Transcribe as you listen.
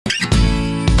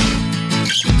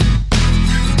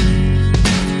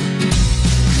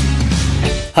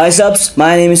Hi subs,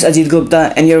 my name is Ajit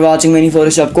Gupta and you're watching many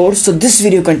Photoshop course. So this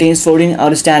video contains 14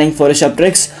 outstanding Photoshop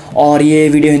tricks और ये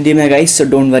video Hindi में है guys, so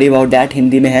don't worry about that,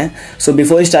 Hindi में है. So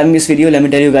before starting this video, let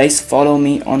me tell you guys, follow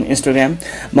me on Instagram.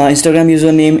 My Instagram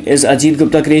username is Ajit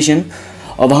Gupta Creation.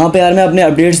 और वहाँ पे यार मैं अपने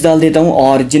अपडेट्स डाल देता हूँ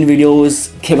और जिन वीडियोस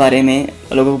के बारे में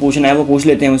लोगों को पूछना है वो पूछ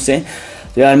लेते हैं मुझसे.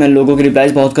 तो यार मैं लोगों की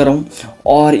रिप्लाइज बहुत कर रहा हूँ.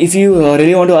 और if you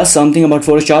really want to ask something about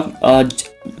Photoshop,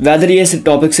 whether ये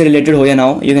टॉपिक से रिलेटेड हो या ना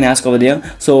हो, you can ask over there.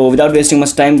 So without wasting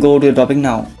much time, go to the topic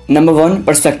now. Number 1,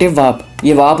 perspective वाप.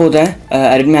 ये वाप होता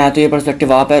है, एडिट में आया तो ये पर्सपेक्टिव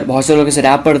वाप है. बहुत से लोग इसे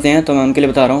रैप पढ़ते हैं तो मैं उनके लिए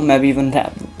बता रहा हूँ. मैं भी इवन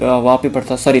वाप ही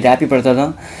पढ़ता, सॉरी रैप ही पढ़ता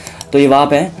था. तो ये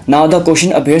वाप है. Now the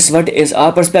question appears, what is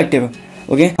our perspective.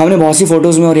 Okay, हमने बहुत सी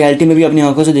फोटोज़ में और रियलिटी में भी अपनी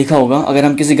आंखों से देखा होगा. अगर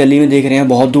हम किसी गली में देख रहे हैं,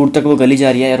 बहुत दूर तक वो गली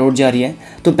जा रही है या रोड जा रही है,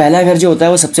 तो पहला घर जो होता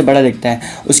है वो सबसे बड़ा दिखता है.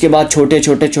 उसके बाद छोटे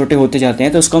छोटे छोटे होते जाते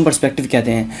हैं, तो उसको हम पर्सपेक्टिव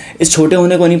कहते हैं. इस छोटे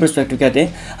होने को नहीं पर्सपेक्टिव कहते,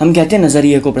 हम कहते हैं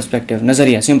नज़रिए को पर्सपेक्टिव.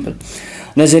 नज़रिया सिंपल,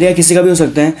 नज़रिया किसी का भी हो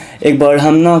सकता है. एक बर्ड,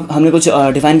 हमने कुछ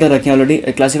डिफाइन कर रखे हैं ऑलरेडी,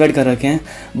 क्लासीफाइड कर रखे हैं.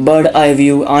 Bird eye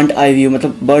view, aunt eye view,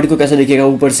 मतलब बर्ड को कैसे दिखेगा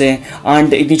ऊपर से.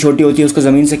 आंट इतनी छोटी होती है, उसको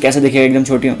ज़मीन से कैसे दिखेगा एकदम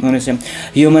छोटी होने से.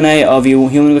 ह्यूमन आई व्यू,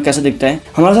 ह्यूमन को कैसे दिखता है.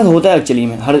 हमारे साथ होता है एक्चुअली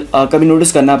में. कभी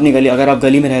नोटिस करना अपनी गली, अगर आप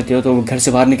गली में रहते हो तो घर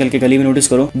से बाहर निकल के गली में नोटिस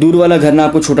करो, दूर वाला घर ना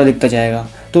आपको छोटा दिखता जाएगा.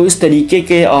 तो इस तरीके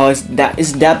के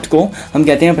इस डेप्थ को हम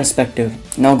कहते हैं perspective.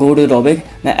 Now go to the topic.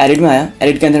 मैं एडिट में आया,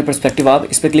 एडिट के अंदर पर्सपेक्टिव आप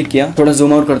इस पर क्लिक किया, थोड़ा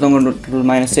जूम आउट करता हूँ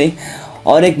 -, से,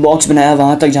 और एक बॉक्स बनाया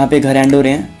वहाँ तक जहाँ पे घर एंड हो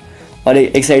रहे हैं, और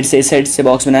एक साइड से, इस साइड से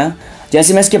बॉक्स बनाया.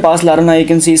 जैसे मैं इसके पास ला रहा हूँ ना, यू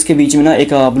कैन सी इसके बीच में ना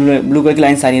एक ब्लू कलर की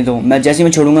लाइन आ रही है. तो मैं जैसे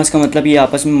मैं छोड़ूंगा इसका मतलब ये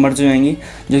आपस में मर्ज हो जाएंगी,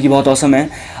 जो कि बहुत औसम है.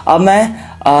 अब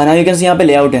मैं ना यू कैन सी यहाँ पे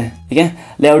लेआउट है, ठीक है.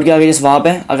 लेआउट के आगे जैसे वाप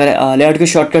है, अगर लेआउट की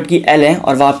शॉर्टकट की L है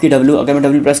और वाप की W, अगर मैं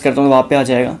W प्रेस करता हूँ तो वाप पे आ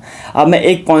जाएगा. अब मैं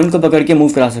एक पॉइंट को पकड़ के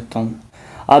मूव करा सकता हूँ.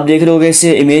 आप देख रहे होगे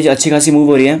इससे इमेज अच्छी खासी मूव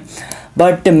हो रही है,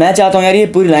 बट मैं चाहता हूँ यार ये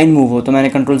पूरी लाइन मूव हो, तो मैंने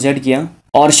Ctrl Z किया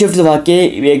और शिफ्ट दबा के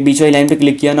एक बीच वाली लाइन पे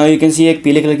क्लिक किया. नाउ यू कैन सी एक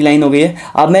पीले कलर की लाइन हो गई है.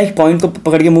 अब मैं एक पॉइंट को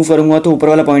पकड़ के मूव करूँगा तो ऊपर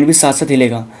वाला पॉइंट भी साथ साथ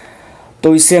हिलेगा.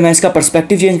 तो इससे मैं इसका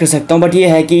पर्सपेक्टिव चेंज कर सकता हूँ. बट ये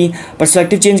है कि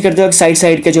पर्सपेक्टिव चेंज करते वक्त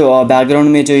साइड के जो बैकग्राउंड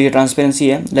में जो ये ट्रांसपेरेंसी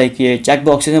है, लाइक ये चेक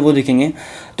बॉक्सेस हैं, वो दिखेंगे.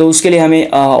 तो उसके लिए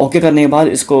हमें ओके करने के बाद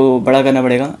इसको बड़ा करना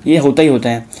पड़ेगा. ये होता ही होता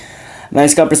है. मैं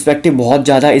इसका पर्सपेक्टिव बहुत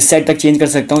ज़्यादा इस साइड तक चेंज कर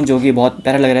सकता हूँ, जो कि बहुत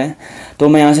प्यारा लग रहा है. तो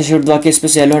मैं यहाँ से शिफ्ट दबा के इस पर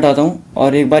से येलो हटाता हूँ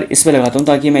और एक बार इस पर लगाता हूँ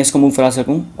ताकि मैं इसको मूव करा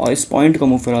सकूँ, और इस पॉइंट को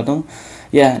मूव कराता हूँ.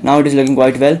 या now it is looking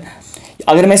quite well.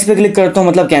 अगर मैं इस पर क्लिक करता हूँ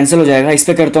मतलब कैंसिल हो जाएगा, इस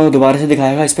पर करता हूँ दोबारा से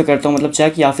दिखाएगा, इस पर करता हूँ मतलब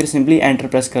चेक, या फिर सिंपली एंटर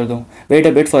प्रेस कर दो. Wait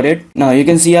a bit for it. Now you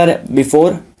can see यार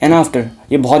बिफोर एंड आफ्टर,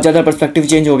 ये बहुत ज़्यादा पर्सपेक्टिव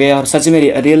चेंज हो गया और सच में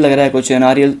रियल लग रहा है, कुछ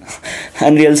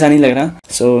अनरियल सा नहीं लग रहा.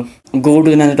 सो go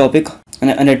to the topic,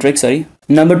 another trick, sorry.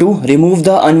 Number 2, remove the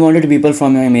unwanted people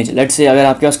from your image. Let's say अगर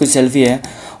आपके पास कुछ सेल्फी है,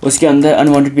 उसके अंदर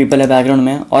अनवांटेड पीपल है बैकग्राउंड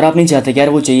में, और आप नहीं चाहते कि यार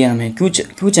वो चाहिए हमें,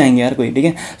 क्यों चाहेंगे यार कोई, ठीक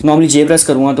है. तो नॉर्मली जे प्रेस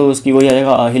करूँगा तो उसकी वही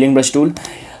आएगा healing brush tool.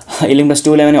 Healing brush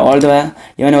tool है, मैंने और दबाया,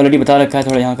 ये मैंने ऑलरेडी बता रखा है,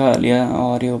 थोड़ा यहाँ का लिया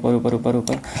और ये ऊपर ऊपर ऊपर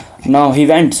ऊपर. Now he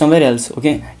went somewhere else. Okay,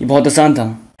 ये बहुत आसान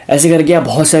था. ऐसे करके आप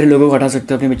बहुत सारे लोगों को हटा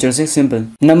सकते हो अपनी पिक्चर से, simple.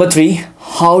 Number 3,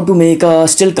 how to make a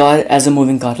still car as a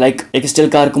moving car. Like एक स्टिल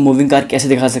कार को मूविंग कार कैसे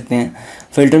दिखा सकते हैं.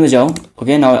 फिल्टर में जाओ.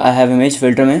 Okay, now I have image.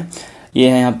 Filter में ये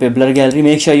है यहाँ पे blur gallery.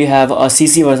 Make sure you have a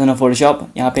CC version of Photoshop.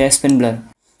 यहाँ पे है spin blur.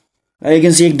 I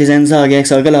can see एक डिज़ाइन सा आ गया, एक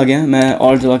सर्कल आ गया. मैं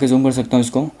और दबा के जूम कर सकता हूँ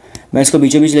इसको. मैं इसको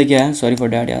बीचों बीच लेके आया, सॉरी फॉर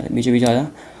डैट यार, बीचों बीच आया.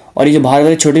 और ये जो बाहर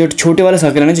वाले छोटे वाला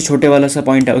सर्कल है ना, जो छोटे वाला सा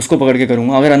पॉइंट है, उसको पकड़ के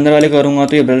करूँगा. अगर अंदर वाले करूँगा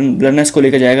तो ये ब्लरनेस को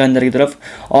लेकर जाएगा अंदर की तरफ.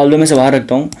 ऑल्दो मैं इसे बाहर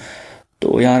रखता हूँ,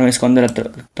 तो यहाँ मैं इसको अंदर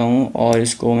रखता हूँ और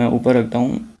इसको मैं ऊपर रखता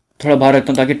हूँ, थोड़ा बाहर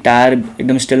रखता हूँ ताकि टायर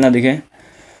एकदम स्टिल ना दिखे.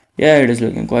 या it is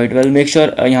looking quite well. Make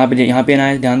sure यहाँ पे ना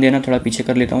है, ध्यान देना. थोड़ा पीछे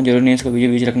कर लेता हूँ, जरूरी नहीं है इसको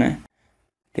बीच रखना है,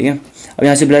 ठीक है. अब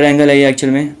यहाँ से ब्लर एंगल है ये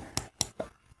एक्चुअल में,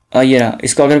 ये रहा.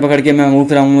 इसको अगर पकड़ के मैं मूव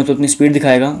कराऊंगा तो उतनी स्पीड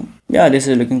दिखाएगा. या this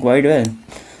is looking quite well,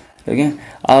 ठीक है.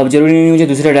 अब जरूरी नहीं मुझे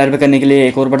दूसरे टायर पे करने के लिए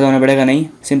एक और बटन दबाना पड़ेगा, नहीं,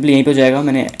 सिंपली यहीं पे हो जाएगा.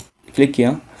 मैंने क्लिक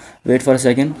किया, वेट फॉर अ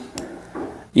सेकेंड.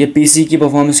 ये PC की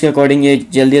परफॉर्मेंस के अकॉर्डिंग ये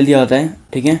जल्दी आता है,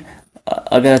 ठीक है.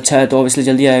 अगर अच्छा है तो ऑब्वियसली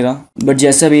जल्दी आएगा, बट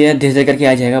जैसा भी है धीरे धीरे करके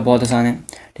आ जाएगा, बहुत आसान है,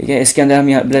 ठीक है. इसके अंदर हम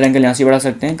यहाँ ब्लर एंगल यहाँ से बढ़ा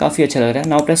सकते हैं, काफ़ी अच्छा लग रहा है.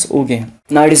 Now press okay.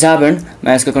 Now it is happened.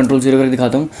 मैं इसका Ctrl 0 करके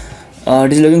दिखाता हूँ.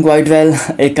 It is looking quite well.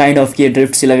 एक काइंड ऑफ की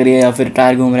ड्रिफ्ट सी लग रही है या फिर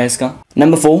टायर घूम रहा है इसका.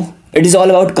 Number 4, it is all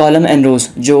about column and रोज.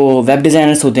 जो वेब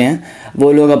डिज़ाइनर्स होते हैं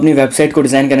वो लोग अपनी वेबसाइट को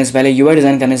डिज़ाइन करने से पहले, UI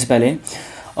डिज़ाइन करने से पहले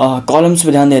कॉलम्स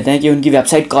पे ध्यान देते हैं कि उनकी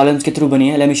वेबसाइट कॉलम्स के थ्रू बनी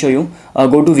है. Let me show you.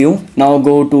 Go to view. Now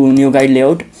go to new guide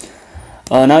layout.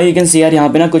 Now you can see यार यहाँ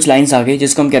पे ना कुछ लाइंस आ गई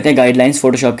जिसको हम कहते हैं गाइडलाइंस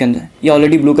फोटोशॉप के अंदर. ये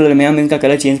ऑलरेडी ब्लू कलर में, हम इनका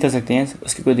कलर चेंज कर सकते हैं,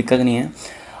 उसकी कोई दिक्कत नहीं है.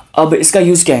 अब इसका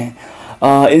यूज़ क्या है.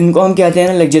 इनको हम कहते हैं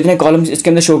ना, लाइक जितने कॉलम्स इसके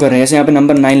अंदर शो कर रहे हैं, जैसे यहाँ पे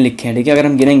नंबर 9 लिखे हैं, ठीक है। अगर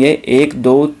हम गिनेंगे 1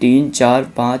 2 3 4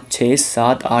 5 6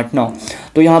 7 8 9,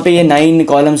 तो यहाँ पे ये 9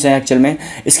 कॉलम्स हैं एक्चुअल में।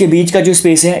 इसके बीच का जो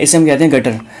स्पेस है इसे हम कहते हैं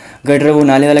गटर। गटर वो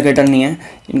नाले वाला गटर नहीं है,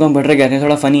 इनको हम गटर कहते हैं,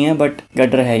 थोड़ा फ़नी है बट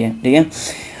गटर है ये, ठीक है।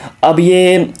 अब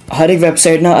ये हर एक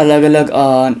वेबसाइट ना अलग अलग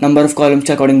नंबर ऑफ़ कॉलम्स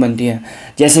के अकॉर्डिंग बनती है।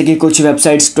 जैसे कि कुछ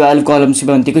वेबसाइट्स 12 कॉलम्स से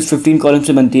बनती है, कुछ 15 कॉलम्स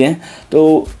से बनती है,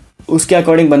 तो उसके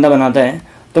अकॉर्डिंग बंदा बनाता है।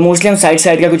 तो मोस्टली हम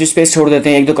साइड का कुछ स्पेस छोड़ देते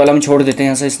हैं, 1 2 कॉलम छोड़ देते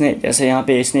हैं। जैसे यहाँ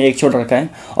पे इसने 1 छोड़ रखा है,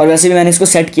 और वैसे भी मैंने इसको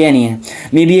सेट किया नहीं है।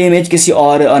 मे बी ये इमेज किसी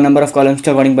और नंबर ऑफ़ कॉलम्स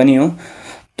के अकॉर्डिंग बनी हो,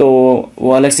 तो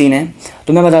वो अलग सीन है।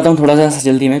 तो मैं बताता हूँ थोड़ा सा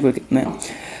जल्दी में,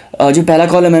 जो पहला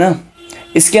कॉलम है ना,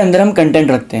 इसके अंदर हम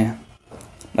कंटेंट रखते हैं।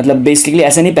 मतलब बेसिकली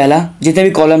ऐसा नहीं, पहला जितने भी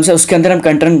कॉलम्स है उसके अंदर हम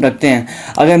कंटेंट रखते हैं।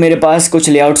 अगर मेरे पास कुछ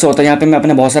लेआउट्स होता है, यहाँ पे मैं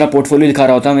अपना बहुत सारा पोर्टफोलियो दिखा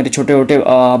रहा होता, मेरे छोटे छोटे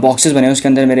बॉक्सेस बने, उसके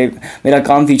अंदर मेरा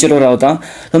काम फीचर हो रहा होता,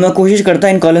 तो मैं कोशिश करता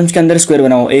इन कॉलम्स के अंदर स्क्वायर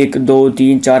बनाऊँ, 1 2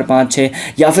 3 4 5 6।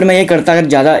 या फिर मैं ये करता, अगर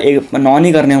ज़्यादा 9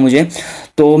 नहीं करने हो मुझे,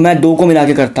 तो मैं 2 को मिला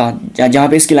के करता, जहाँ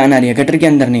पे इसकी लाइन आ रही है, गटर के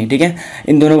अंदर नहीं, ठीक है।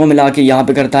 इन दोनों को मिला के यहाँ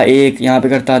पे करता 1, यहाँ पे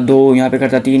करता 2, यहाँ पे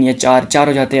करता 3 या 4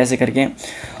 हो जाते हैं ऐसे करके।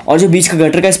 और जो बीच का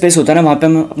गटर का स्पेस होता है ना, वहाँ पे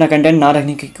हम अपना कंटेंट ना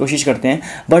रखने की कोशिश करते हैं।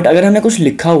 बट अगर हमने कुछ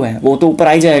लिखा हुआ है वो तो ऊपर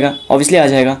आ ही जाएगा, ऑब्वियसली आ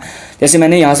जाएगा। जैसे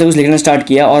मैंने यहाँ से कुछ लिखना स्टार्ट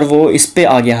किया और वो इस पर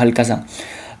आ गया हल्का सा,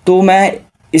 तो मैं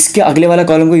इसके अगले वाला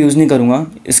कॉलम को यूज़ नहीं करूँगा,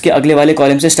 इसके अगले वाले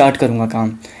कॉलम से स्टार्ट करूँगा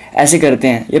काम। ऐसे करते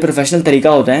हैं, ये प्रोफेशनल तरीका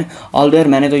होता है। ऑल्दो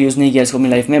मैंने तो यूज़ नहीं किया इसको अपनी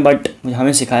लाइफ में, बट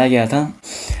हमें सिखाया गया था,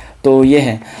 तो ये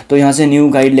है। तो यहाँ से न्यू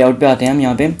गाइड लेआउट पे आते हैं हम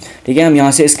यहाँ पे, ठीक है। हम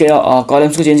यहाँ से इसके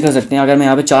कॉलम्स को चेंज कर सकते हैं। अगर मैं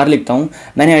यहाँ पे 4 लिखता हूँ,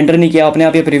 मैंने एंटर नहीं किया, अपने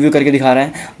आप ये प्रीव्यू करके दिखा रहा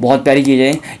है, बहुत प्यारी चीज़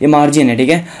है। ये मार्जिन है, ठीक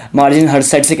है। मार्जिन हर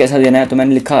साइड से कैसा देना है, तो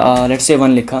मैंने लिखा लेट्स से 1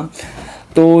 लिखा,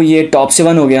 तो ये टॉप से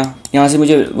 1 हो गया। यहाँ से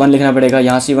मुझे 1 लिखना पड़ेगा,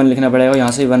 यहाँ से 1 लिखना पड़ेगा,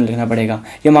 यहाँ से 1 लिखना पड़ेगा।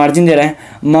 ये मार्जिन दे रहा है।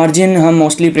 मार्जिन हम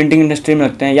मोस्टली प्रिंटिंग इंडस्ट्री में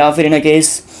रखते हैं, या फिर इन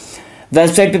केस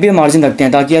वेबसाइट पे भी मार्जिन रखते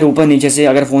हैं, ताकि यार ऊपर नीचे से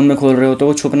अगर फ़ोन में खोल रहे हो तो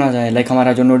वो छुप ना जाए। लाइक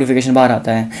हमारा जो नोटिफिकेशन बाहर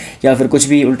आता है, या फिर कुछ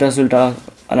भी उल्टा सुल्टा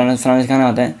फलाना दिखाना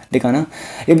आता है, दिखाना।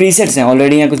 ये प्रीसेट्स हैं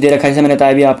ऑलरेडी, यहाँ कुछ दे रखा है। जैसे मैंने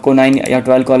बताया भी आपको 9 या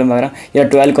 12 कॉलम वगैरह, या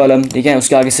 12 कॉलम, ठीक है।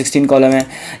 उसके आगे 16 कॉलम है,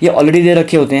 ये ऑलरेडी दे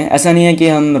रखे होते हैं। ऐसा नहीं है कि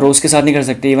हम रोज़ के साथ नहीं कर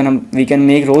सकते, इवन हम we can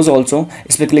make rose also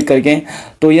इस पर क्लिक करके।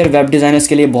 तो यार वेब डिज़ाइनर्स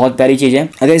के लिए बहुत प्यारी चीज़ है।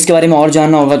 अगर इसके बारे में और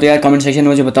जानना होगा तो यार कमेंट सेक्शन में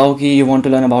मुझे बताओ कि you want to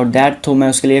learn about that, तो मैं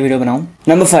उसके लिए वीडियो बनाऊँ।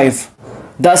 Number 5,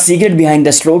 the secret behind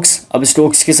the strokes. अब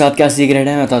स्ट्रोक्स के साथ क्या सीक्रेट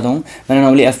है मैं बताता हूँ। मैंने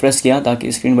नॉर्मली F प्रेस किया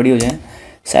ताकि स्क्रीन बड़ी हो जाए,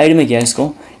 साइड में किया इसको।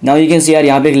 नाउ यू कैन सी यार,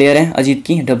 यहाँ पे एक लेयर है अजीत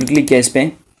की, डबल क्लिक किया इस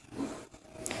पर,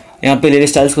 यहाँ पे लेयर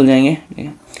स्टाइल्स खुल जाएंगे, ठीक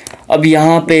है। अब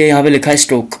यहाँ पे लिखा है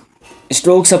स्ट्रोक।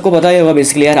 स्ट्रोक सबको पता ही होगा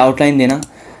बेसिकली यार, आउटलाइन देना।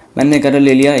 मैंने कलर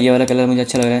ले लिया, ये वाला कलर मुझे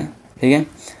अच्छा लग रहा है, ठीक है।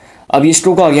 अब ये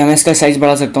स्ट्रोक आ गया, मैं इसका साइज़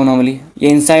बढ़ा सकता हूँ। नॉर्मली ये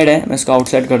इनसाइड है, मैं इसको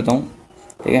आउटसाइड करता हूँ,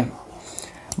 ठीक है।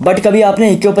 बट कभी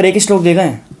आपने एक के ऊपर एक ही स्ट्रोक देखा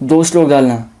है? 2 स्ट्रोक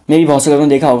डालना मे भी बहुत से लोगों ने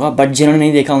देखा होगा, बट जिन्होंने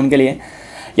नहीं देखा उनके लिए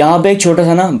यहाँ पे एक छोटा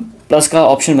सा ना प्लस का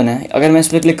ऑप्शन बना है। अगर मैं इस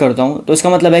पर क्लिक करता हूँ तो इसका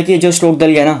मतलब है कि जो स्ट्रोक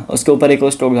डल गया ना, उसके ऊपर एक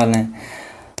और स्ट्रोक डालना है।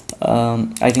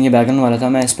 आई थिंक ये बैकग्राउंड वाला था,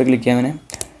 मैं इस पर क्लिक किया मैंने।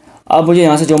 अब मुझे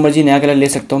यहाँ से जो मर्जी नया कलर ले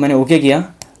सकता हूँ, मैंने ओके किया।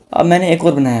 अब मैंने एक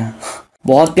और बनाया,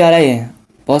 बहुत प्यारा है ये,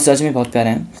 बहुत सच में बहुत प्यारा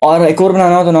है। और एक और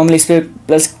बनाना हो तो नॉर्मली इस पर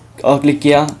प्लस क्लिक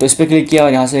किया, तो इस पर क्लिक किया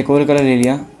और यहाँ से एक और कलर ले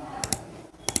लिया,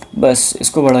 बस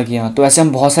इसको बड़ा किया। तो ऐसे हम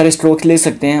बहुत सारे स्ट्रोक्स ले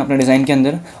सकते हैं अपने डिज़ाइन के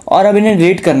अंदर। और अब इन्हें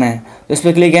डिलीट करना है तो इस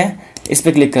पर क्लिक है, इस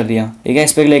पर क्लिक कर दिया, ठीक है।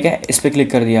 इस पर क्लिक है, इस पर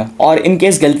क्लिक कर दिया। और इन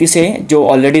केस गलती से जो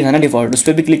ऑलरेडी था ना डिफ़ॉल्ट, उस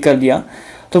पर भी क्लिक कर दिया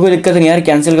तो कोई दिक्कत नहीं यार,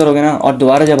 कैंसिल करोगे ना और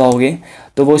दोबारा जब आओगे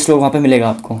तो वो स्ट्रोक वहाँ पे मिलेगा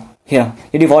आपको।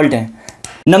 ये डिफ़ॉल्ट है।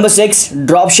 Number 6,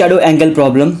 drop shadow angle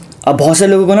problem. अब बहुत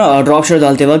सारे लोगों को ना ड्रॉप शैडो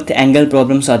डालते वक्त एंगल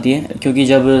प्रॉब्लम्स आती है, क्योंकि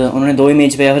जब उन्होंने 2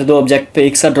 इमेज पे या फिर 2 ऑब्जेक्ट पे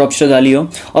एक साथ ड्रॉप शैडो डाली हो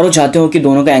और वो चाहते हो कि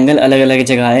दोनों का एंगल अलग अलग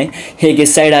जगह आए, एक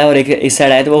इस साइड आए और एक इस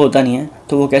साइड आए, तो वो होता नहीं है।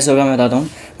 तो वो कैसे होगा मैं बताता हूँ।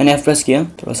 मैंने F प्रेस किया,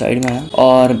 थोड़ा साइड में आया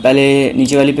और पहले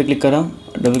नीचे वाली पे क्लिक करा,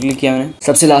 डबल क्लिक किया मैंने,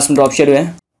 सबसे लास्ट में ड्रॉप शैडो है।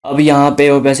 अब यहाँ पे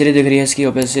ओपेसिटी दिख रही है, इसकी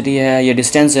ओपेसिटी है, ये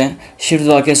डिस्टेंस है। शिफ्ट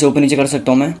दबा के ऐसे ऊपर नीचे कर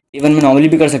सकता हूँ मैं, इवन मैं नॉर्मली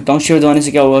भी कर सकता हूँ। शिफ्ट दबाने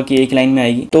से क्या होगा कि एक लाइन में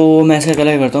आएगी। तो मैं ऐसा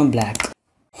कलर करता हूँ ब्लैक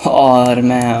और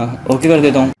मैं ओके कर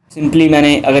देता हूँ। सिंपली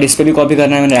मैंने अगर इस पर भी कॉपी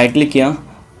करना है, मैंने राइट क्लिक किया,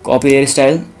 कॉपी लेयर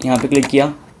स्टाइल, यहाँ पे क्लिक किया,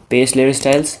 पेस्ट लेयर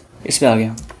स्टाइल्स, इस पर आ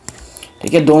गया,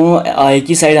 ठीक है। दोनों एक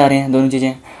ही साइड आ रहे हैं दोनों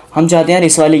चीज़ें। हम चाहते हैं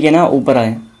इस वाली के ना ऊपर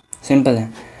आए, सिंपल है।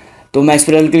 तो मैं इस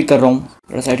पर क्लिक कर रहा हूँ,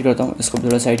 थोड़ा साइड करता हूँ, इसको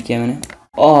थोड़ा साइड किया मैंने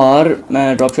और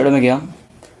मैं ड्रॉप शैडो में गया,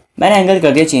 मैंने एंगल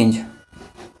कर दिया चेंज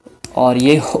और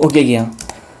ये ओके किया।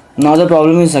 Now the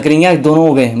problem is suckering, यार दोनों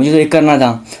हो गए, मुझे तो एक करना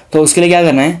था। तो उसके लिए क्या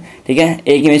करना है, ठीक है,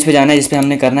 एक इमेज पे जाना है जिस पे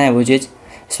हमने करना है वो चीज़।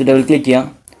 इस पर डबल क्लिक किया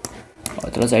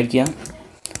और थोड़ा साइड किया,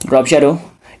 ड्रॉप शैडो,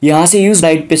 यहाँ से यूज़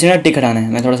लाइट पे से ना टिक हटाना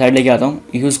है। मैं थोड़ा साइड लेके आता हूँ,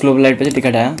 यूज़ ग्लोबल लाइट पे से टिक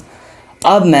हटाया।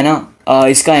 अब मैं ना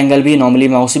इसका एंगल भी नॉर्मली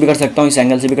माउस से भी कर सकता हूँ, इस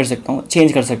एंगल से भी कर सकता हूँ,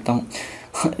 चेंज कर सकता हूँ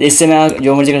इससे मैं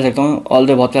जो मर्जी कर सकता हूँ। ऑल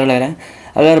तो बहुत प्यारा लग रहा है।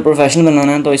 अगर प्रोफेशनल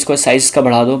बनाना है तो इसको साइज़ का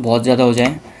बढ़ा दो, बहुत ज़्यादा हो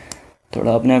जाए,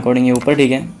 थोड़ा अपने अकॉर्डिंग ये ऊपर,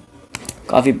 ठीक है,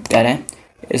 काफ़ी प्यारा है।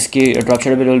 इसकी ड्रॉप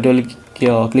शेडो पे रोल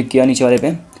क्लिक किया नीचे वाले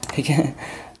पे, ठीक है,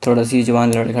 थोड़ा सी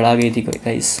जुबान लड़खड़ा गई थी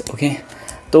गाइस, ओके।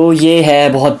 तो ये है,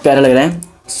 बहुत प्यारा लग रहा है।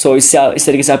 सो इससे इस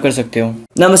तरीके से आप कर सकते हो।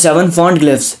 Number 7, font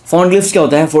glyphs. Font glyphs क्या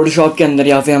होता है? फोटोशॉप के अंदर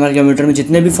या फिर हमारे कंप्यूटर में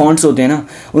जितने भी फॉन्ट्स होते हैं ना,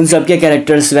 उन सब के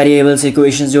कैरेक्टर्स, वेरिएबल्स,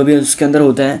 इक्वेशंस जो भी उसके अंदर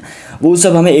होता है, वो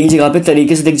सब हमें एक जगह पे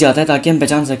तरीके से दिख जाता है ताकि हम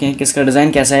पहचान सकें कि इसका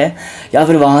डिज़ाइन कैसा है, या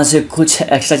फिर वहाँ से कुछ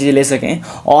एक्स्ट्रा चीज़ें ले सकें।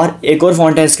 और एक और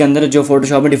फॉन्ट है इसके अंदर जो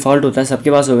फोटोशॉप में डिफ़ॉल्ट होता है,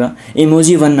 सबके पास होगा,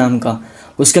 इमोजी 1 नाम का।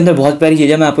 उसके अंदर बहुत प्यारी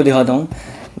चीज़ है, मैं आपको दिखाता हूँ।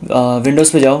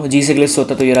 विंडोज़ पे जाओ, जी से ग्लिफ्स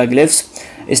होता है तो ये रहा ग्लिफ्स,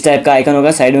 इस टाइप का आइकन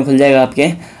होगा, साइड में खुल जाएगा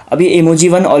आपके। अभी इमोजी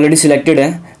 1 ऑलरेडी सिलेक्टेड है,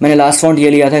 मैंने लास्ट फॉन्ट ये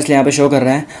लिया था इसलिए यहाँ पे शो कर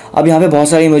रहा है। अब यहाँ पे बहुत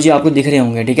सारे इमोजी आपको दिख रहे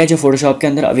होंगे, ठीक है, जो फोटोशॉप के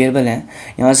अंदर अवेलेबल हैं।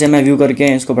 यहाँ से मैं व्यू करके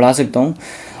इसको बढ़ा सकता हूँ।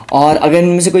 और अगर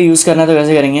इनमें से कोई यूज़ करना है तो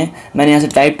कैसे करेंगे? मैंने यहाँ से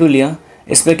टाइप टू लिया,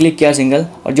 इस पर क्लिक किया सिंगल,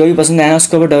 और जो भी पसंद आया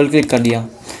उसके ऊपर डबल क्लिक कर दिया,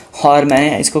 और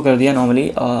मैंने इसको कर दिया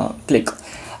नॉर्मली क्लिक।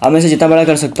 अब मैं इसे जितना बड़ा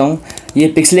कर सकता हूँ। ये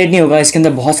पिक्सलेट नहीं होगा, इसके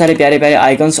अंदर बहुत सारे प्यारे प्यारे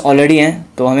आइकन्स ऑलरेडी हैं,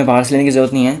 तो हमें बाहर से लेने की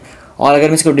ज़रूरत नहीं है। और अगर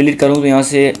मैं इसको डिलीट करूँ तो यहाँ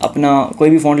से अपना कोई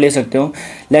भी फ़ॉन्ट ले सकते हो।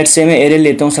 लेट्स से मैं एरियल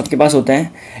लेता हूँ, सबके पास होता है।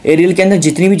 एरियल के अंदर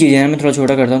जितनी भी चीज़ें हैं मैं थोड़ा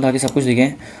छोटा करता हूँ ताकि सब कुछ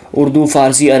दिखे, उर्दू,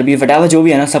 फारसी, अरबी, वटावा जो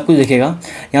भी है ना, सब कुछ दिखेगा।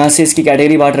 यहाँ से इसकी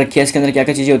कैटेगरी बांट रखी है, इसके अंदर क्या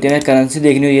क्या चीज़ें होती हैं। करेंसी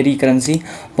देखनी हो, ये रही करेंसी,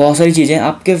 बहुत सारी चीज़ें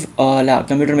आपके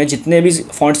कंप्यूटर में जितने भी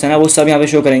फॉन्ट्स हैं ना, वो सब यहाँ पे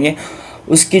शो करेंगे।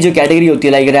 उसकी जो कैटेगरी होती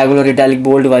है, लाइक रेगुलर, इटैलिक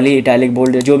बोल्ड वाली, इटैलिक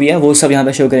बोल्ड जो भी है, वो सब यहाँ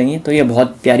पे शो करेंगे। तो ये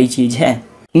बहुत प्यारी चीज़ है।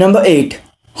 Number 8,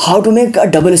 how to make a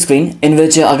double screen इन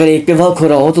विच अगर एक पे वर्क हो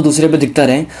रहा हो तो दूसरे पे दिखता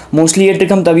रहे। मोस्टली ये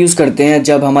ट्रिक हम तब यूज़ करते हैं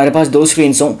जब हमारे पास 2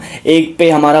 स्क्रीन्स हों, एक पे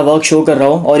हमारा वर्क शो कर रहा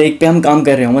हो और एक पे हम काम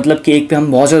कर रहे हो, मतलब कि एक पे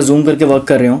हम बहुत ज़्यादा जूम करके वर्क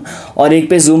कर रहे हो और एक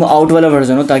पे जूम आउट वाला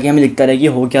वर्जन हो, ताकि हमें दिखता रहे कि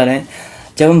हो क्या रहा है।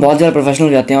 जब हम बहुत ज़्यादा प्रोफेशनल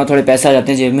हो जाते हैं और थोड़े पैसे आ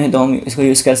जाते हैं जेब में, तो हम इसको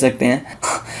यूज़ कर सकते हैं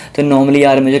तो नॉर्मली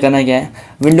यार मुझे करना क्या है,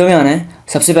 विंडो में आना है।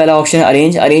 सबसे पहला ऑप्शन है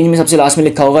अरेंज। अरेंज में सबसे लास्ट में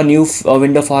लिखा होगा न्यू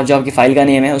विंडो फॉर, जो आपकी फाइल का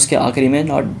नेम है, उसके आखिरी में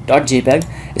 .jpeg,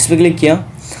 इस पर क्लिक किया।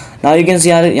 नाउ यू कैन सी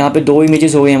यार यहाँ पे 2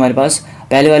 इमेजेस हो गई हमारे पास।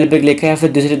 पहले वाले पे क्लिक किया,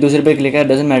 फिर दूसरे पे क्लिक किया,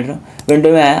 डजंट मैटर। विंडो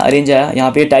में आया, अरेंज आया,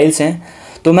 यहाँ पे टाइल्स हैं,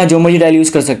 तो मैं जो मुझे टाइल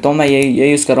यूज़ कर सकता हूँ, मैं ये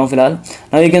यूज़ कर रहा हूँ फिलहाल।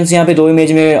 नाउ यू कैन सी यहाँ पे 2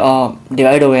 इमेज में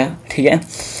डिवाइड हो गया, ठीक है।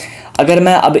 अगर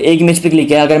मैं अब एक इमेज पे क्लिक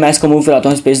किया, अगर मैं इसको मूव कराता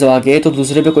हूँ स्पेस दबा के, तो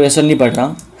दूसरे पे कोई असर नहीं पड़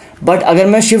रहा। बट अगर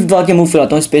मैं शिफ्ट दबा के मूव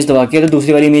कराता हूँ स्पेस दबा के, तो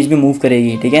दूसरी वाली इमेज भी मूव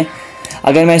करेगी, ठीक है।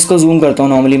 अगर मैं इसको जूम करता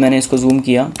हूँ, नॉर्मली मैंने इसको जूम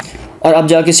किया और अब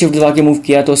जाके शिफ्ट दबा के मूव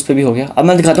किया तो उस पर भी हो गया। अब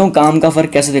मैं दिखाता हूँ काम का फ़र्क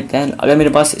कैसे दिखता है। अगर मेरे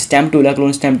पास स्टैम्प टूल है,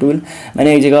 क्लोन स्टैम्प टूल,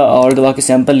 मैंने एक जगह और दबा के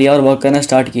सैंपल लिया और वर्क करना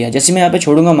स्टार्ट किया। जैसे मैं यहाँ पे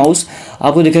छोड़ूंगा माउस,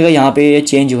 आपको दिखेगा यहाँ पे ये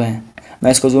चेंज हुआ है।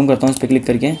 मैं इसको जूम करता हूँ, इस पर क्लिक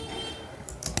करके,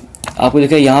 आपको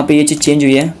दिखेगा यहाँ पे ये चीज़ चेंज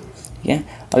हुई है, ठीक है।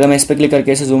 अगर मैं इस पर क्लिक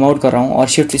करके इसे जूम आउट कर रहा हूँ और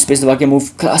शिफ्ट स्पेस दबा के मूव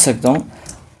करा सकता हूँ,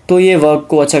 तो ये वर्क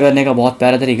को अच्छा करने का बहुत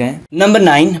प्यारा तरीका है। Number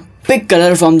 9, pink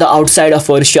colour from the outside of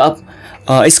Photoshop.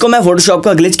 इसको मैं फोटोशॉप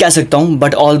का ग्लिच कह सकता हूँ,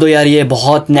 बट ऑल दो यार ये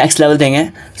बहुत नेक्स्ट लेवल थिंग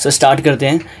है। सो स्टार्ट करते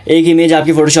हैं। एक इमेज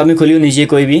आपकी फोटोशॉप में खुली हो नीचे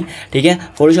कोई भी, ठीक है।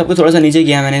 फोटोशॉप को थोड़ा सा नीचे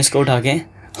किया मैंने इसको उठा के,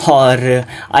 और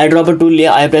आई ड्रॉपर टूल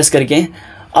लिया, आई प्रेस करके।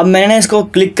 अब मैंने इसको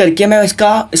क्लिक करके मैं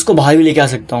इसको बाहर भी लेके आ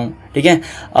सकता हूँ, ठीक है।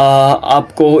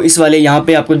 आपको इस वाले यहाँ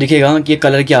पे आपको दिखेगा कि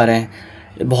कलर क्या आ रहा है,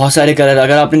 बहुत सारे कलर।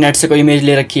 अगर आपने नेट से कोई इमेज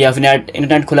ले रखी है या फिर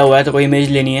इंटरनेट खुला हुआ है तो कोई इमेज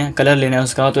लेनी है, कलर लेना है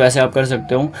उसका, तो ऐसे आप कर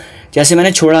सकते हो। जैसे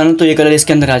मैंने छोड़ा ना तो ये कलर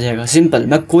इसके अंदर आ जाएगा, सिंपल।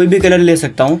 मैं कोई भी कलर ले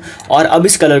सकता हूँ और अब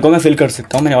इस कलर को मैं फिल कर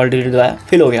सकता हूँ। मैंने ऑलरेडी दबाया,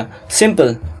 फिल हो गया,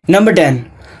 सिंपल। नंबर 10,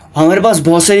 हमारे पास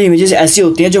बहुत सारी इमेजेस ऐसी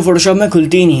होती हैं जो फोटोशॉप में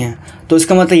खुलती ही नहीं है, तो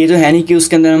इसका मतलब ये तो है नहीं कि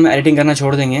उसके अंदर हम एडिटिंग करना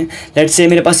छोड़ देंगे। लेट्स से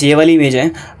मेरे पास ये वाली इमेज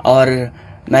है और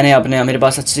मैंने मेरे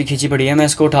पास अच्छी सी खींची पड़ी है। मैं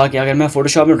इसको उठा के अगर मैं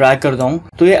फोटोशॉप में ड्रैग करता हूँ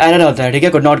तो ये एरर आता है, ठीक है।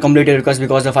 Could not completed request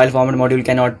because the file format module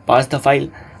can not pass the file.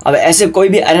 अब ऐसे कोई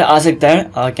भी एरर आ सकता है,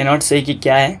 कैन नॉट से कि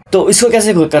क्या है, तो इसको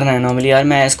कैसे करना है नॉर्मली यार।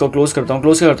 मैं इसको क्लोज करता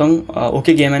हूँ,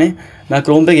 ओके किया मैंने। मैं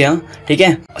क्रोम पे गया, ठीक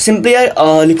है। सिंपली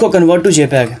यार लिखो कन्वर्ट टू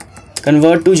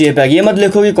जेपैग। ये मत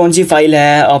लिखो कि कौन सी फाइल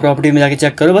है, और प्रॉपर्टी में जाके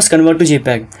चेक करो, बस कन्वर्ट टू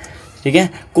जेपैग, ठीक है।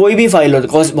 कोई भी फाइल हो,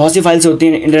 बहुत सी फाइल्स होती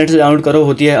हैं इंटरनेट से डाउनलोड करो,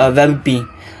 होती है वेब पी,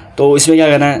 तो इसमें क्या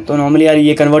करना है, तो नॉर्मली यार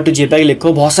ये कन्वर्ट टू जेपैग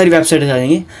लिखो। बहुत सारी वेबसाइट आ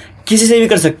जाएंगी, किसी से भी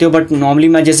कर सकते हो, बट नॉर्मली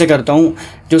मैं जैसे करता हूँ,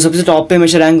 जो सबसे टॉप पे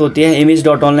हमेशा रैंक होती है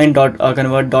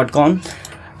image.online.convert.com,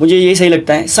 मुझे यही सही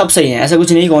लगता है। सब सही है, ऐसा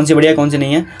कुछ नहीं कौन से बढ़िया कौन से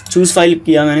नहीं है। चूज़ फाइल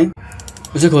किया मैंने,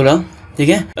 उसे खोला, ठीक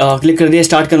है। क्लिक कर दिया,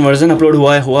 स्टार्ट कन्वर्जन। अपलोड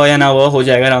हुआ या ना हुआ, हो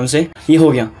जाएगा आराम से। ये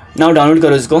हो गया। नाउ डाउनलोड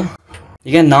करो इसको,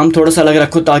 ठीक है। नाम थोड़ा सा अलग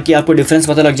रखो ताकि आपको डिफरेंस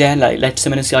पता लग जाए। लेट्स से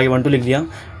मैंने इसके आगे 1 2 लिख दिया।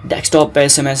 डेस्कटॉप पे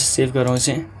ऐसे मैं सेव कर रहा हूँ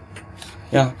इसे,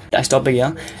 या डेस्कटॉप पे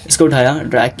गया, इसको उठाया,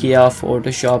 ड्रैग किया,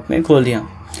 फोटोशॉप में खोल दिया।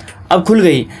 अब खुल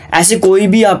गई। ऐसे कोई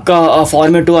भी आपका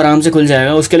फॉर्मेट हो आराम से खुल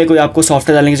जाएगा, उसके लिए कोई आपको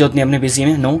सॉफ्टवेयर डालने की जरूरत नहीं अपने पीसी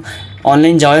में। नो,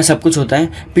 ऑनलाइन जाओ या सब कुछ होता है,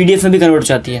 पीडीएफ में भी कन्वर्ट हो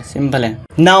जाती है, सिंपल है।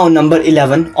 Now number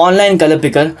 11, online colour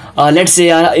picker. Let's say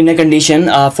यार इन ए कंडीशन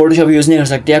फोटोशॉप यूज़ नहीं कर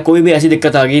सकते या कोई भी ऐसी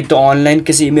दिक्कत आ गई, तो ऑनलाइन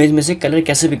किसी इमेज में से कलर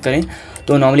कैसे पिक करें।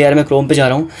 तो नॉर्मली यार मैं क्रोम पे जा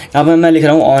रहा हूँ, यहाँ पर मैं लिख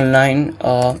रहा हूँ ऑनलाइन,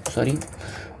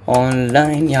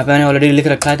 ऑनलाइन, यहाँ पे मैंने ऑलरेडी लिख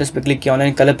रखा है, तो इस पर क्लिक किया,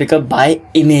 online colour pickup bye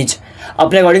image.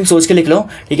 अपने अकॉर्डिंग सोच के लिख लो,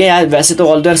 ठीक है यार। वैसे तो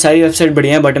ऑल तो यार सारी वेबसाइट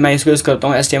बढ़िया है, बट मैं इसको यूज़ करता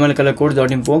हूँ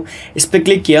htmlcolorcodes.info। इस पर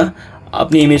क्लिक किया,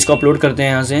 अपनी इमेज को अपलोड करते हैं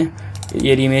यहाँ से।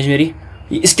 ये इमेज मेरी,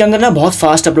 इसके अंदर ना बहुत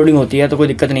फास्ट अपलोडिंग होती है, तो कोई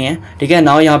दिक्कत नहीं है, ठीक है।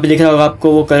 नाउ यहाँ पे दिख रहा होगा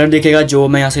आपको वो कलर दिखेगा जो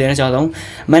मैं यहाँ से लेना चाहता हूँ।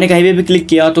 मैंने कहीं भी क्लिक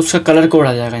किया तो उसका कलर कोड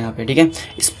आ जाएगा यहाँ पे, ठीक है।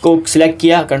 इसको सिलेक्ट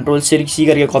किया, Ctrl+C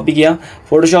करके कॉपी किया,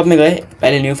 फोटोशॉप में गए,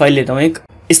 पहले न्यू फाइल लेता हूँ एक,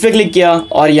 इस पर क्लिक किया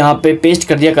और यहाँ पे पेस्ट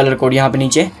कर दिया कलर कोड यहाँ पे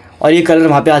नीचे, और ये कलर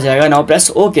वहाँ पे आ जाएगा। Now press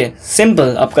okay,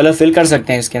 simple. आप कलर फिल कर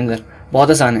सकते हैं इसके अंदर,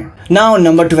 बहुत आसान है। Now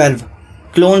number 12,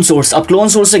 clone source. अब क्लोन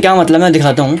सोर्स से क्या मतलब मैं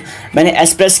दिखाता हूँ। मैंने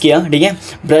एस प्रेस किया, ठीक है,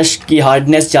 ब्रश की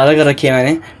हार्डनेस ज़्यादा कर रखी है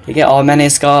मैंने, ठीक है, और मैंने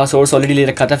इसका सोर्स ऑलरेडी ले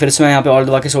रखा था, फिर से मैं यहाँ पे और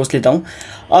दबा के सोर्स लेता हूँ।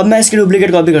 अब मैं इसकी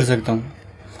डुप्लीकेट कॉपी कर सकता हूँ।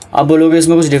 अब बोलोगे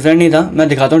इसमें कुछ डिफरेंट नहीं था, मैं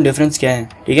दिखाता हूँ डिफरेंस क्या है,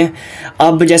 ठीक है।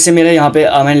 अब जैसे मेरे यहाँ पे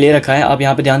मैंने ले रखा है, अब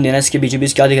यहाँ पे ध्यान देना इसके बीचों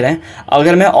बीच क्या दिख रहा है।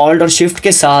 अगर मैं ऑल्ट और शिफ्ट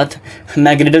के साथ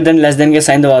मैं ग्रेटर देन लेस देन के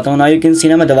साइन दबाता हूँ ना, यू कैन सी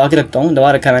ना, मैं दबा के रखता हूँ,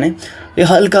 दबा रखा है मैंने, ये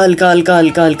हल्का हल्का हल्का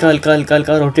हल्का हल्का हल्का हल्का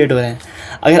हल्का रोटेट हो रहा है।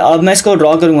 अगर अब मैं इसको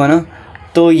ड्रॉ करूँगा ना,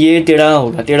 तो ये टेढ़ा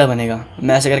होगा, टेढ़ा बनेगा।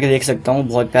 मैं ऐसे करके देख सकता हूँ,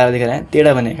 बहुत प्यारा दिख रहा है,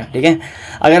 टेढ़ा बनेगा, ठीक है।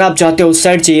 अगर आप चाहते हो उस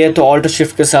साइड चाहिए तो ऑल्ट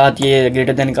शिफ्ट के साथ ये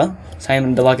ग्रेटर देन का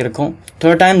साइन दबा के रखो,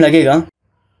 थोड़ा टाइम लगेगा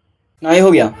ना, ये हो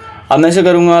गया। अब मैं ऐसे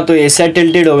करूँगा तो ये साइड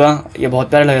टिल्टेड होगा, ये बहुत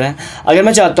प्यारा लग रहा है। अगर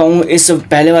मैं चाहता हूँ इस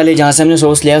पहले वाले जहाँ से हमने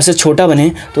सोर्स लिया उससे छोटा बने,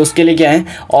 तो उसके लिए क्या है,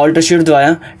 ऑल्ट शिफ्ट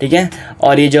दबाया, ठीक है,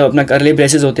 और ये जो अपना करली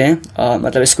ब्रेसेस होते हैं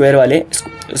मतलब स्क्वायर वाले,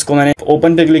 इसको मैंने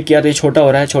ओपन पे क्लिक किया तो ये छोटा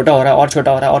हो रहा है, छोटा हो रहा है, और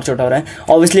छोटा हो रहा है, और छोटा हो रहा है।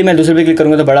 ऑब्वियसली मैं दूसरे पे क्लिक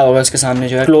करूँगा तो बड़ा होगा इसके सामने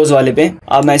जो है क्लोज वाले पे।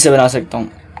 अब मैं इसे बना सकता हूँ,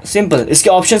 सिंपल। इसके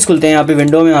ऑप्शंस खुलते हैं यहाँ पे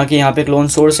विंडो में आके, यहाँ पे क्लोन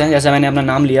सोर्स है, जैसा मैंने अपना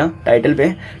नाम लिया टाइटल पे,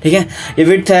 ठीक है। ये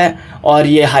विड्थ है और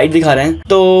ये हाइट दिखा रहे हैं।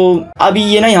 तो अभी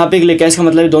ये ना यहाँ पे क्लिक है, इसका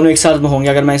मतलब दोनों एक साथ होंगे।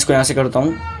 अगर मैं इसको यहाँ से करता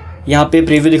हूँ, यहाँ पे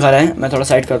प्रीव्यू दिखा रहा है, मैं थोड़ा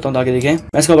साइड करता हूँ ताकि दिखे।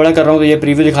 मैं इसको बड़ा कर रहा हूँ तो ये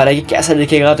प्रीव्यू दिखा रहा है कि कैसा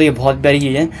दिखेगा, तो ये बहुत प्यारी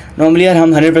चीज़ है। नॉर्मली यार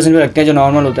हम 100% पे रखते हैं जो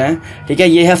नॉर्मल होता है, ठीक है।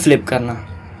 ये है फ्लिप करना।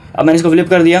 अब मैंने इसको फ्लिप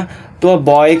कर दिया तो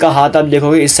बॉय का हाथ आप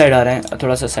देखोगे इस साइड आ रहा है,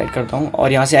 थोड़ा सा साइड करता हूँ,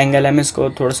 और यहाँ से एंगल है, मैं इसको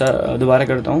थोड़ा सा दोबारा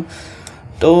करता हूँ,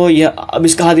 तो ये अब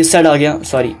इसका हाथ इस साइड आ गया,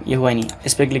 सॉरी ये हुआ ही नहीं,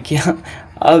 इस पर क्लिक किया,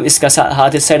 अब इसका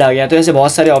हाथ इस साइड आ गया। तो ऐसे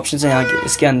बहुत सारे ऑप्शंस हैं यहाँ के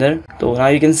इसके अंदर, तो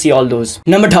now you can see all those.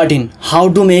 Number 13, how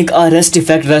to make a rust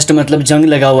effect. Rust मतलब जंग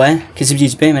लगा हुआ है किसी भी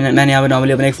चीज़ पे। मैंने यहाँ पे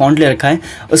नॉर्मली अपने एक फॉन्ट ले रखा है,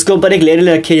 उसके ऊपर एक लेयर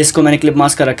ले रखी है जिसको मैंने क्लिप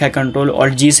मास्क कर रखा है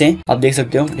Ctrl+Alt+G से, आप देख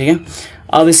सकते हो, ठीक है।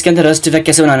 अब इसके अंदर रस्ट इफेक्ट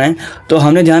कैसे बनाना है, तो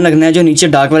हमने ध्यान रखना है जो नीचे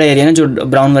डार्क वाला एरिया है ना, जो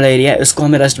ब्राउन वाला एरिया है, इसको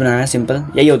हमें रस्ट बनाना है, सिंपल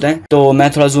यही होता है। तो मैं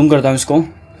थोड़ा जूम करता हूँ, इसको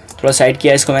थोड़ा साइड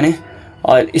किया इसको मैंने,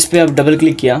 और इस पर अब डबल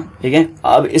क्लिक किया, ठीक है।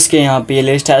 अब इसके यहाँ पे ये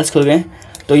लेयर स्टाइल्स खुल गए,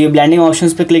 तो ये ब्लेंडिंग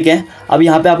ऑप्शंस पे क्लिक है। अब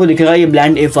यहाँ पे आपको दिखेगा ये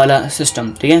ब्लेंड इफ वाला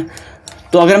सिस्टम, ठीक है।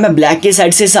 तो अगर मैं ब्लैक की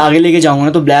साइड से इसे आगे लेके जाऊँगा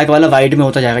ना, तो ब्लैक वाला वाइट में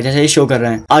होता जाएगा, जैसे ये शो कर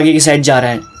रहा है, आगे की साइड जा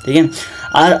रहा है, ठीक है।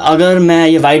 और अगर मैं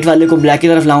ये वाइट वाले को ब्लैक की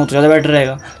तरफ लाऊँ तो ज़्यादा बेटर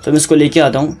रहेगा, तो मैं इसको लेके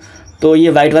आता हूँ, तो ये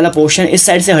वाइट वाला पोर्शन इस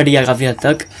साइड से हट गया काफ़ी हद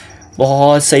तक,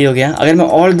 बहुत सही हो गया। अगर मैं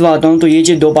और दबाता हूँ तो ये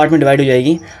चीज़ 2 पार्ट में डिवाइड हो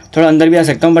जाएगी। थोड़ा अंदर भी आ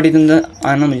सकता हूँ, बट इतना अंदर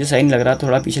आना मुझे सही नहीं लग रहा,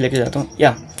 थोड़ा पीछे लेके जाता हूँ,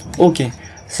 या ओके,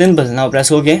 सिंपल। नाउ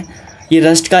प्रेस हो गया, ये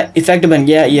रस्ट का इफेक्ट बन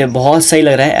गया, ये बहुत सही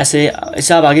लग रहा है। ऐसे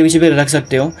इसे आप आगे पीछे पे रख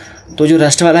सकते हो, तो जो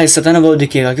रस्ट वाला हिस्सा था ना वो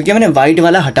दिखेगा, क्योंकि मैंने वाइट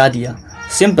वाला हटा दिया,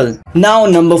 सिंपल। नाउ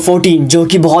नंबर 14, जो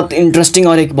कि बहुत इंटरेस्टिंग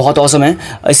और एक बहुत ऑसम है।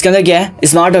 इसके अंदर क्या है,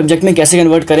 स्मार्ट ऑब्जेक्ट में कैसे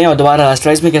कन्वर्ट करें और दोबारा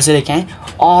रास्टराइज में कैसे लेके आएँ,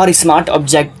 और स्मार्ट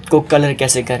ऑब्जेक्ट को कलर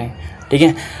कैसे करें, ठीक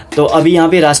है। तो अभी यहाँ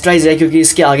पे रास्टराइज है क्योंकि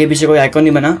इसके आगे पीछे कोई आइकॉन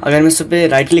नहीं बना। अगर मैं इस पर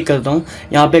राइट क्लिक करता हूँ,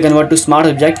 यहाँ पे कन्वर्ट टू स्मार्ट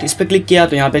ऑब्जेक्ट, इस पर क्लिक किया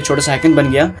तो यहाँ पे एक छोटा सा आइकन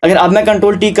बन गया। अगर अब मैं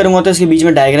Ctrl+T करूँगा तो इसके बीच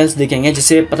में डायग्राम्स दिखेंगे,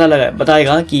 जिससे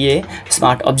बताएगा कि ये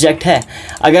स्मार्ट ऑब्जेक्ट है।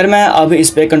 अगर मैं अब इस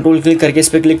पर कंट्रोल क्लिक करके इस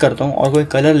पर क्लिक करता हूँ और कोई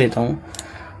कलर लेता हूँ,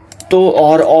 तो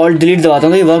और डिलीट दबाता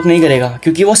हूँ, तो ये वर्क नहीं करेगा,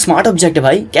 क्योंकि वो स्मार्ट ऑब्जेक्ट है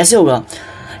भाई, कैसे होगा।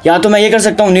 या तो मैं ये कर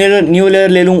सकता हूँ, न्यू लेयर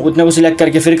ले लूँ, उतने को सिलेक्ट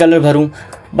करके फिर कलर भरूँ,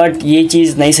 बट ये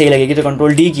चीज़ नहीं सही लगेगी, तो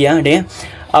Ctrl+D किया, ठीक है।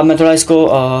 अब मैं थोड़ा इसको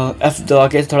F दबा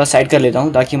के थोड़ा साइड कर लेता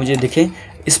हूँ ताकि मुझे दिखे।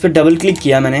 इस पर डबल क्लिक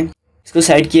किया मैंने, इसको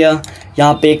साइड किया,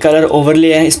 यहाँ पे कलर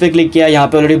ओवरले है, इस पर क्लिक किया, यहाँ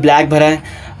पे ऑलरेडी ब्लैक भरा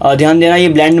है। ध्यान देना ये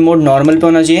ब्लेंड मोड नॉर्मल पे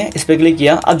होना चाहिए, इस पर क्लिक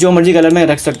किया। अब जो मर्जी कलर में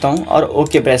रख सकता हूँ और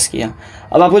ओके प्रेस किया।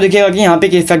 अब आपको दिखेगा कि यहाँ पे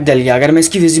एक इफेक्ट डल गया। अगर मैं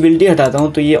इसकी विजिबिलिटी हटाता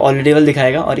हूँ तो ये ऑलरेडी वाला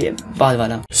दिखाएगा और ये बाद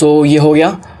वाला। सो ये हो गया।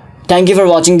 Thank you for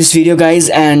watching this video guys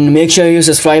and make sure you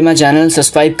subscribe my channel,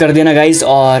 subscribe कर देना गाइज,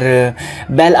 और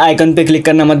बेल आइकन पे क्लिक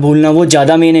करना मत भूलना, वो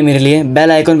ज़्यादा मेन है मेरे लिए,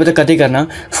 बेल आइकन पे तो कतई करना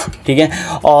ठीक है।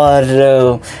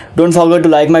 और don't forget to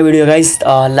like my video guys,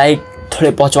 like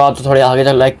थोड़े पहुँचवा दो, थोड़े आगे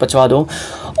तक लाइक पहुँचवा दो।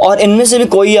 और इनमें से भी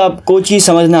कोई आपको चीज़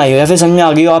समझ ना आई हो या फिर समझ में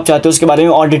आ गई हो, आप चाहते हो उसके बारे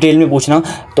में और डिटेल में पूछना,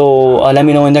 तो let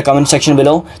me know in the comment section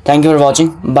below. Thank you for watching,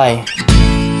 bye.